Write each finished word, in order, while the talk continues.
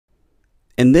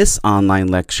In this online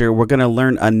lecture, we're going to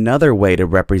learn another way to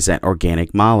represent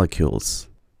organic molecules.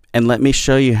 And let me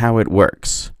show you how it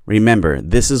works. Remember,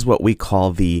 this is what we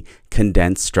call the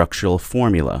condensed structural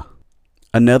formula.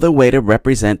 Another way to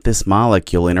represent this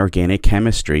molecule in organic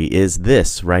chemistry is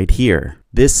this right here.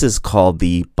 This is called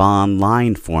the bond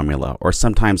line formula, or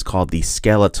sometimes called the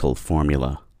skeletal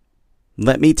formula.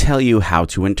 Let me tell you how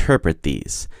to interpret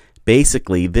these.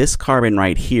 Basically, this carbon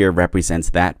right here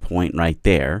represents that point right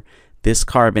there. This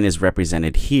carbon is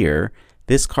represented here,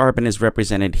 this carbon is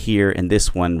represented here, and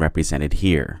this one represented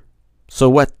here. So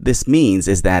what this means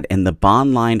is that in the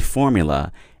bond line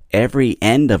formula, every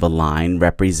end of a line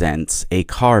represents a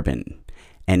carbon,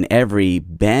 and every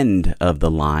bend of the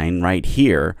line right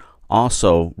here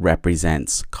also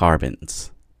represents carbons.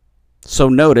 So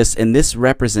notice in this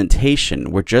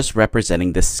representation, we're just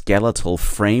representing the skeletal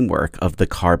framework of the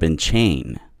carbon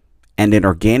chain. And in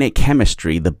organic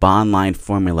chemistry, the bond line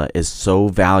formula is so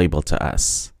valuable to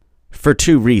us for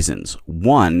two reasons.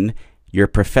 One, your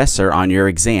professor on your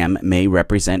exam may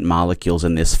represent molecules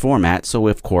in this format, so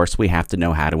of course we have to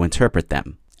know how to interpret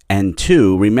them. And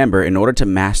two, remember, in order to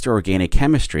master organic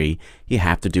chemistry, you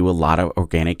have to do a lot of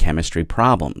organic chemistry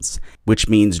problems, which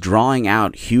means drawing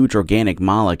out huge organic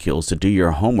molecules to do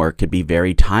your homework could be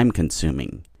very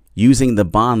time-consuming. Using the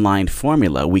bond line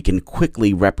formula, we can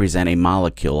quickly represent a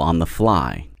molecule on the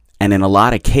fly. And in a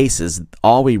lot of cases,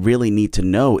 all we really need to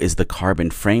know is the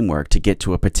carbon framework to get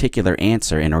to a particular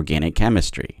answer in organic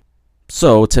chemistry.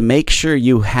 So to make sure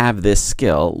you have this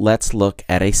skill, let's look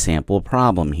at a sample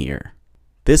problem here.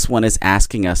 This one is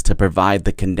asking us to provide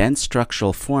the condensed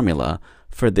structural formula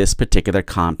for this particular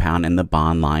compound in the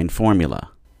bond line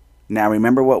formula. Now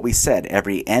remember what we said,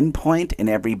 every end point and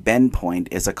every bend point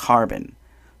is a carbon.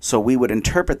 So we would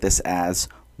interpret this as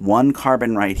one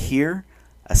carbon right here,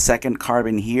 a second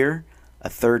carbon here, a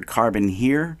third carbon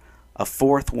here, a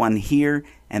fourth one here,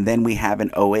 and then we have an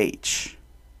OH.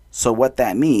 So what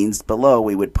that means, below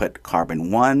we would put carbon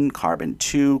 1, carbon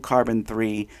 2, carbon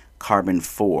 3, carbon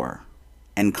 4.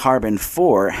 And carbon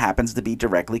 4 happens to be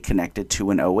directly connected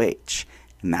to an OH,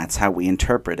 and that's how we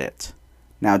interpret it.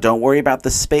 Now don't worry about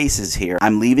the spaces here.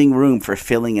 I'm leaving room for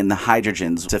filling in the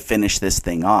hydrogens to finish this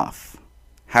thing off.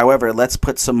 However, let's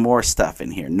put some more stuff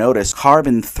in here. Notice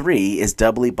carbon 3 is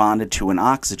doubly bonded to an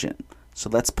oxygen. So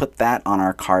let's put that on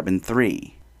our carbon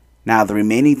 3. Now the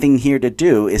remaining thing here to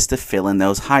do is to fill in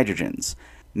those hydrogens.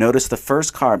 Notice the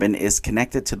first carbon is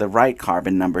connected to the right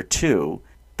carbon, number 2.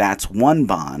 That's one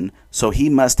bond, so he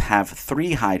must have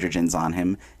 3 hydrogens on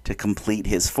him to complete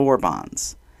his 4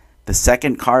 bonds. The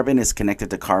second carbon is connected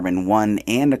to carbon 1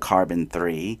 and a carbon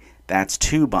 3. That's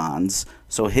 2 bonds,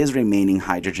 so his remaining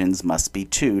hydrogens must be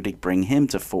 2 to bring him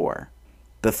to 4.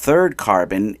 The third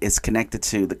carbon is connected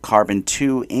to the carbon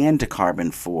 2 and to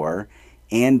carbon 4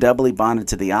 and doubly bonded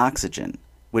to the oxygen,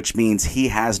 which means he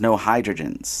has no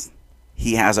hydrogens.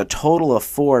 He has a total of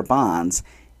 4 bonds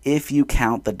if you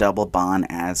count the double bond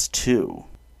as 2.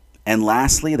 And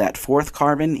lastly, that fourth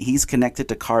carbon, he's connected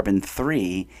to carbon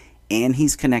 3 and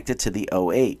he's connected to the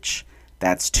OH.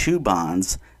 That's 2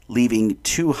 bonds, leaving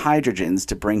 2 hydrogens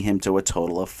to bring him to a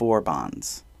total of 4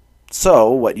 bonds.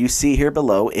 So what you see here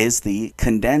below is the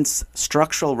condensed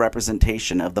structural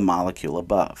representation of the molecule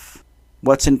above.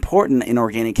 What's important in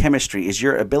organic chemistry is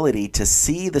your ability to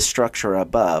see the structure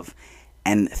above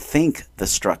and think the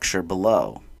structure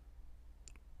below.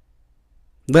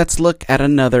 Let's look at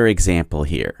another example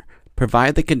here.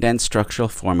 Provide the condensed structural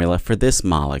formula for this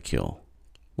molecule.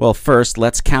 Well, first,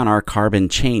 let's count our carbon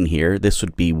chain here. This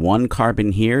would be 1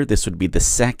 carbon here. This would be the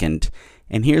second.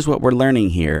 And here's what we're learning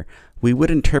here. We would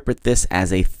interpret this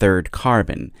as a third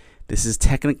carbon. This is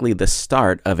technically the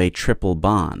start of a triple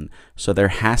bond, so there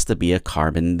has to be a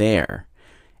carbon there.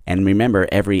 And remember,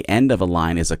 every end of a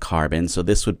line is a carbon, so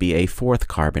this would be a 4th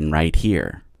carbon right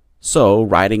here. So,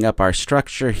 writing up our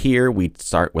structure here, we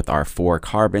start with our 4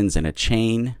 carbons in a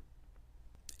chain.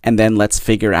 And then let's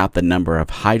figure out the number of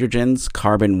hydrogens.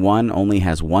 Carbon 1 only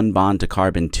has 1 bond to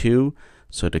carbon 2,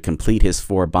 so to complete his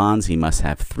 4 bonds, he must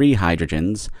have 3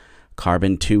 hydrogens.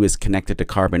 Carbon 2 is connected to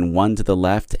carbon 1 to the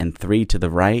left and 3 to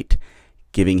the right,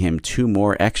 giving him 2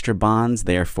 more extra bonds,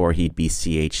 therefore he'd be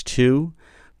CH2.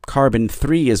 Carbon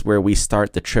 3 is where we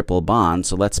start the triple bond,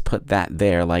 so let's put that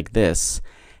there like this.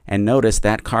 And notice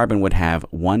that carbon would have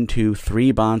 1, 2,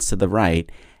 3 bonds to the right,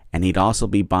 and he'd also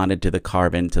be bonded to the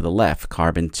carbon to the left,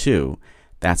 carbon 2.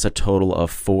 That's a total of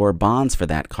 4 bonds for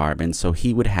that carbon, so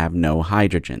he would have no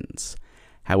hydrogens.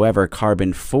 However,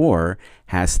 carbon 4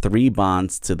 has 3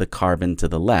 bonds to the carbon to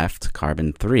the left,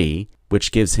 carbon 3,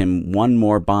 which gives him 1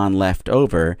 more bond left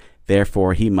over,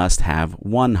 therefore he must have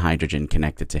 1 hydrogen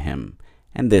connected to him.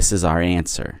 And this is our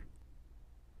answer.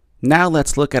 Now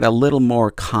let's look at a little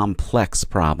more complex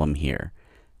problem here.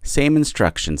 Same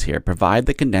instructions here. Provide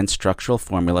the condensed structural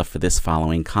formula for this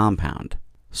following compound.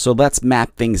 So let's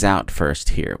map things out first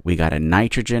here. We got a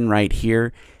nitrogen right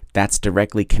here. That's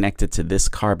directly connected to this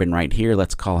carbon right here.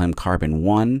 Let's call him carbon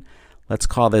 1. Let's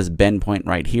call this bend point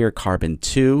right here carbon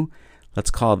 2.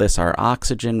 Let's call this our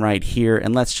oxygen right here,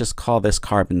 and let's just call this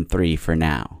carbon 3 for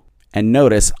now. And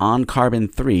notice on carbon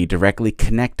 3, directly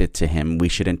connected to him, we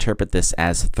should interpret this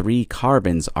as 3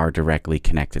 carbons are directly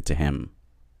connected to him.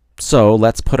 So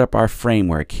let's put up our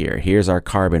framework here. Here's our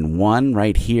carbon 1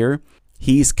 right here.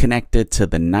 He's connected to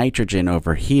the nitrogen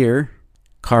over here.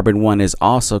 Carbon 1 is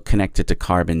also connected to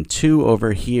carbon 2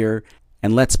 over here.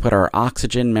 And let's put our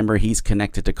oxygen. Remember, he's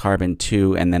connected to carbon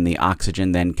 2, and then the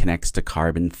oxygen then connects to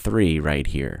carbon 3 right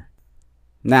here.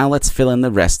 Now let's fill in the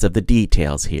rest of the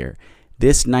details here.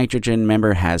 This nitrogen,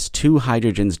 remember, has 2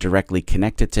 hydrogens directly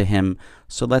connected to him,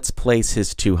 so let's place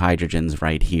his 2 hydrogens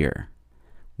right here.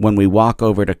 When we walk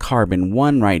over to carbon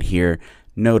 1 right here,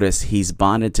 notice he's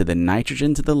bonded to the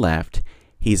nitrogen to the left.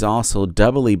 He's also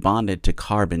doubly bonded to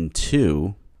carbon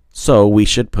 2, so we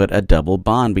should put a double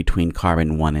bond between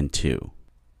carbon 1 and 2.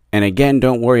 And again,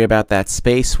 don't worry about that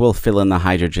space, we'll fill in the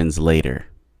hydrogens later.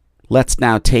 Let's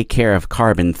now take care of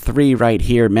carbon 3 right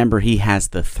here. Remember, he has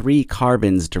the 3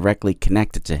 carbons directly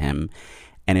connected to him,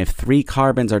 and if 3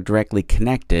 carbons are directly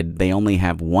connected, they only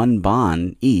have 1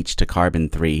 bond each to carbon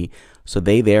 3, so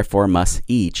they therefore must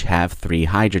each have 3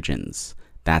 hydrogens.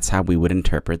 That's how we would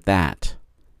interpret that.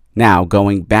 Now,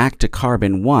 going back to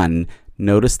carbon 1,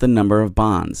 notice the number of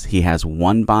bonds. He has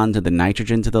 1 bond to the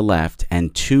nitrogen to the left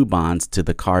and 2 bonds to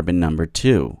the carbon number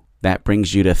 2. That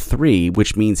brings you to 3,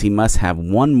 which means he must have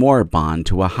 1 more bond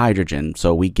to a hydrogen,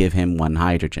 so we give him 1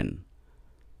 hydrogen.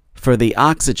 For the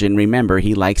oxygen, remember,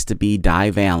 he likes to be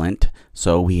divalent,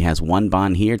 so he has 1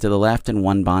 bond here to the left and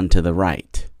 1 bond to the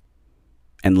right.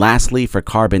 And lastly, for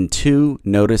carbon 2,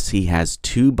 notice he has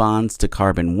 2 bonds to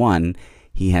carbon 1.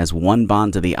 He has 1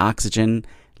 bond to the oxygen,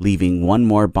 leaving 1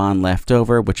 more bond left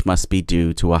over, which must be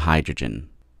due to a hydrogen.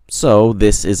 So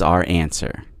this is our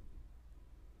answer.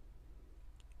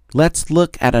 Let's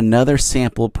look at another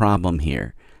sample problem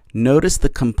here. Notice the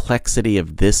complexity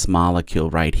of this molecule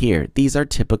right here. These are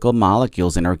typical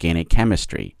molecules in organic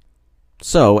chemistry.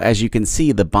 So, as you can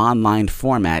see, the bond line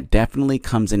format definitely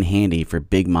comes in handy for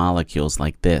big molecules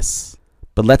like this.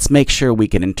 But let's make sure we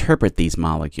can interpret these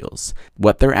molecules.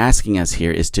 What they're asking us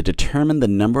here is to determine the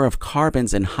number of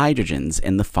carbons and hydrogens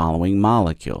in the following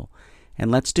molecule. And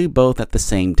let's do both at the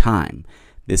same time.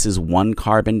 This is 1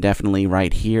 carbon definitely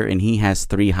right here, and he has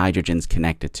 3 hydrogens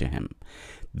connected to him.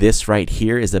 This right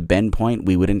here is a bend point.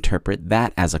 We would interpret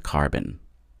that as a carbon.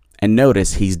 And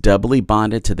notice he's doubly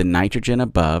bonded to the nitrogen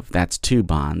above, that's 2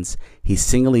 bonds. He's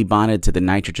singly bonded to the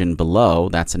nitrogen below,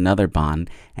 that's another bond.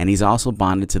 And he's also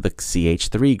bonded to the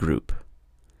CH3 group.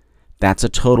 That's a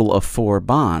total of 4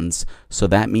 bonds, so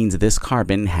that means this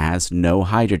carbon has no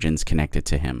hydrogens connected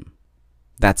to him.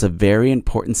 That's a very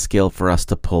important skill for us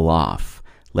to pull off.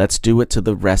 Let's do it to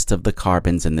the rest of the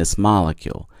carbons in this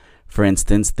molecule. For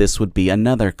instance, this would be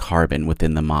another carbon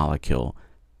within the molecule.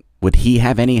 Would he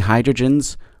have any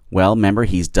hydrogens? Well, remember,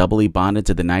 he's doubly bonded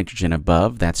to the nitrogen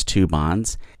above, that's 2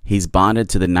 bonds. He's bonded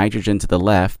to the nitrogen to the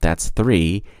left, that's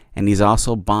 3. And he's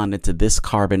also bonded to this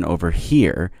carbon over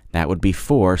here, that would be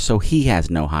 4, so he has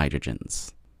no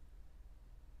hydrogens.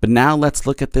 But now let's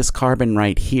look at this carbon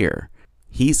right here.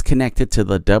 He's connected to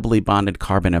the doubly bonded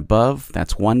carbon above,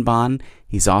 that's 1 bond.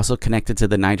 He's also connected to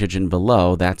the nitrogen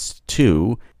below, that's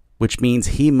 2, which means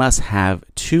he must have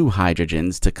 2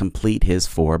 hydrogens to complete his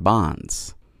 4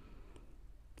 bonds.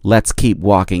 Let's keep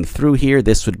walking through here.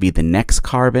 This would be the next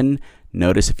carbon.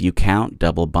 Notice if you count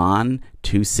double bond,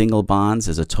 2 single bonds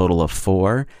is a total of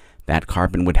 4. That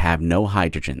carbon would have no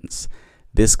hydrogens.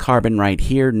 This carbon right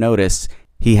here, notice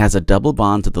he has a double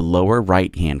bond to the lower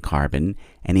right-hand carbon,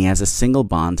 and he has a single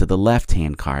bond to the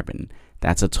left-hand carbon.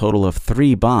 That's a total of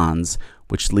 3 bonds,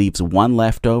 which leaves 1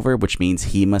 left over, which means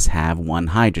he must have 1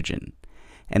 hydrogen.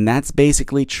 And that's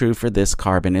basically true for this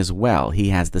carbon as well. He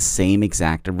has the same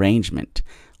exact arrangement.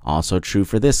 Also true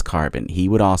for this carbon. He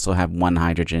would also have 1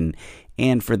 hydrogen,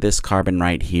 and for this carbon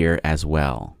right here as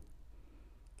well.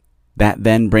 That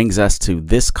then brings us to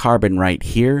this carbon right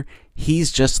here.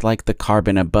 He's just like the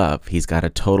carbon above. He's got a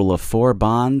total of 4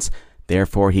 bonds,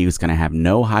 therefore he's going to have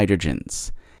no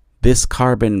hydrogens. This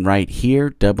carbon right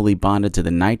here, doubly bonded to the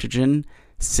nitrogen,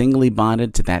 singly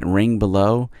bonded to that ring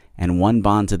below, and 1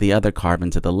 bond to the other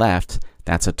carbon to the left.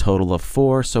 That's a total of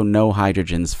 4, so no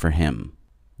hydrogens for him.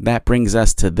 That brings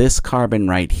us to this carbon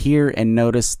right here, and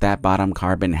notice that bottom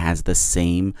carbon has the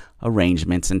same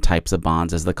arrangements and types of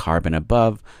bonds as the carbon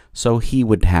above, so he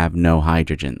would have no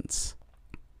hydrogens.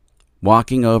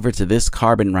 Walking over to this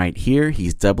carbon right here,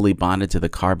 he's doubly bonded to the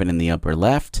carbon in the upper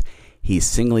left. He's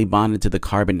singly bonded to the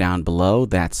carbon down below.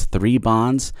 That's 3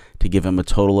 bonds. To give him a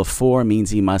total of 4 means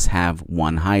he must have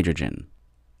 1 hydrogen.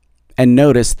 And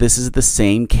notice this is the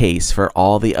same case for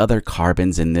all the other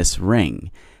carbons in this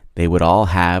ring. They would all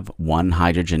have 1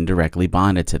 hydrogen directly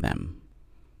bonded to them.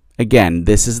 Again,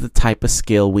 this is the type of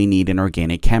skill we need in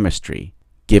organic chemistry.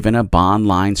 Given a bond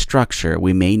line structure,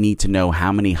 we may need to know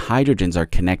how many hydrogens are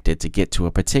connected to get to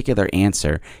a particular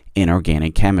answer in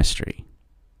organic chemistry.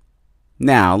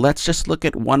 Now, let's just look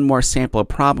at one more sample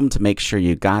problem to make sure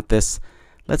you got this.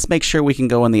 Let's make sure we can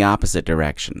go in the opposite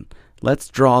direction. Let's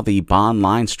draw the bond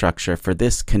line structure for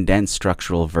this condensed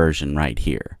structural version right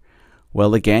here.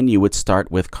 Well, again, you would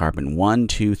start with carbon 1,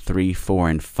 2, 3, 4,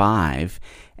 and 5,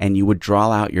 and you would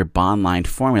draw out your bond line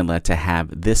formula to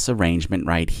have this arrangement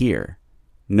right here.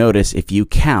 Notice if you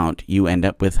count, you end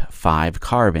up with 5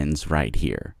 carbons right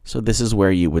here. So this is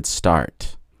where you would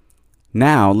start.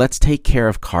 Now, let's take care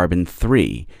of carbon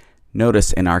 3.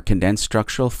 Notice in our condensed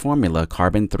structural formula,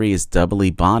 carbon 3 is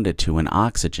doubly bonded to an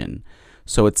oxygen.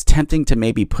 So it's tempting to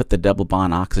maybe put the double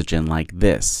bond oxygen like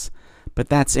this. But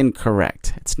that's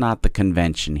incorrect. It's not the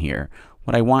convention here.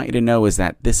 What I want you to know is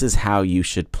that this is how you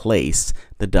should place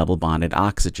the double bonded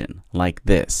oxygen, like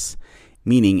this.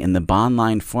 Meaning in the bond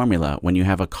line formula, when you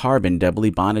have a carbon doubly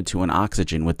bonded to an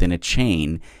oxygen within a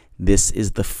chain, this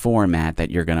is the format that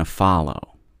you're going to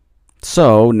follow.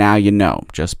 So now you know,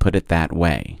 just put it that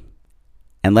way.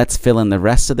 And let's fill in the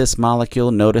rest of this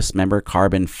molecule. Notice, remember,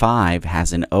 carbon 5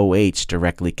 has an OH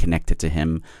directly connected to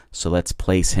him, so let's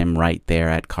place him right there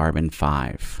at carbon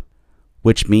 5.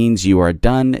 Which means you are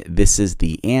done. This is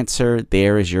the answer.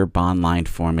 There is your bond line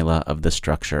formula of the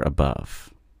structure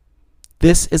above.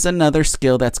 This is another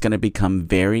skill that's going to become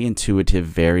very intuitive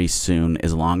very soon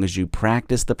as long as you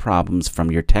practice the problems from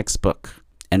your textbook.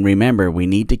 And remember, we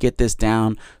need to get this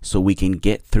down so we can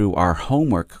get through our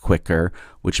homework quicker,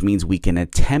 which means we can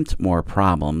attempt more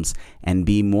problems and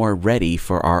be more ready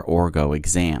for our Orgo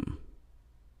exam.